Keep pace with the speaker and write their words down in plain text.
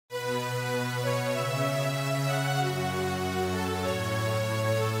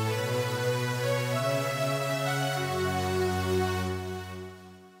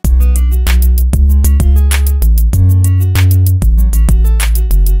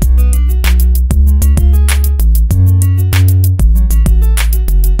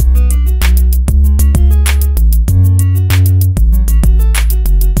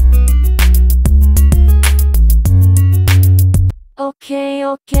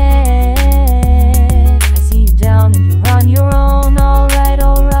yeah. I see you down and you're on your own. Alright,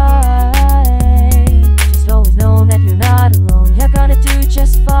 alright. Just always know that you're not alone. You're gonna do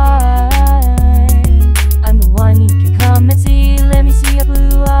just fine. I'm the one you can come and see. Let me see your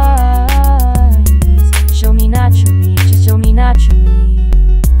blue eyes. Show me naturally, just show me naturally.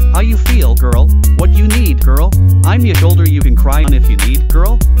 How you feel, girl? What you need, girl? I'm your shoulder you can cry on if you need,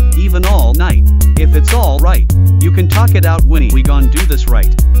 girl. Even all night, if it's alright. You can talk it out, Winnie, we gon' do this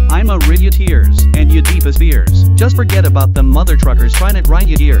right. I'ma rid your tears, and your deepest fears. Just forget about them mother truckers trying to grind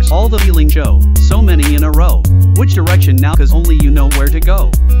your gears. All the feeling show, so many in a row. Which direction now, cause only you know where to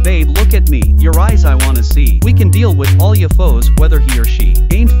go. Babe, look at me, your eyes I wanna see. We can deal with all your foes, whether he or she.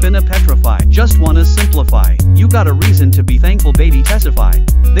 Ain't finna petrify, just wanna simplify. You got a reason to be thankful, baby, testify.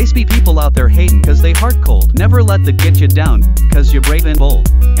 They be people out there hating cause they heart cold. Never let that get you down, cause you're brave and bold.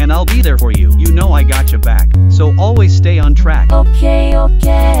 And I'll be there for you, you know I got your back. So always stay on track. Okay, okay.